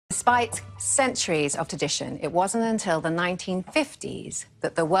Despite centuries of tradition, it wasn't until the 1950s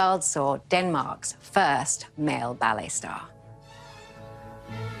that the world saw Denmark's first male ballet star.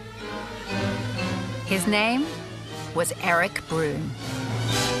 His name was Erik Bruhn.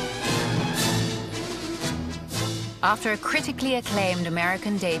 After a critically acclaimed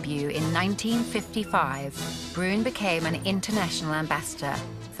American debut in 1955, Bruhn became an international ambassador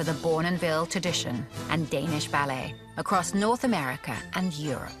for the Bournonville tradition and Danish ballet across North America and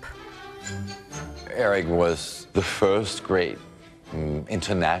Europe. Erik was the first great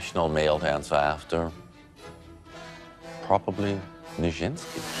international male dancer after probably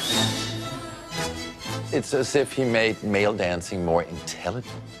Nijinsky. It's as if he made male dancing more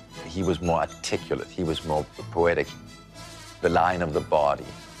intelligent. He was more articulate, he was more poetic. The line of the body,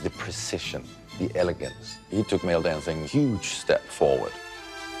 the precision, the elegance. He took male dancing a huge step forward.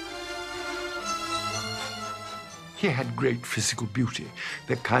 He had great physical beauty,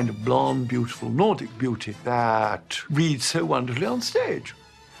 the kind of blonde, beautiful Nordic beauty that reads so wonderfully on stage.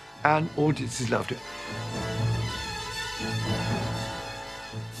 And audiences loved it.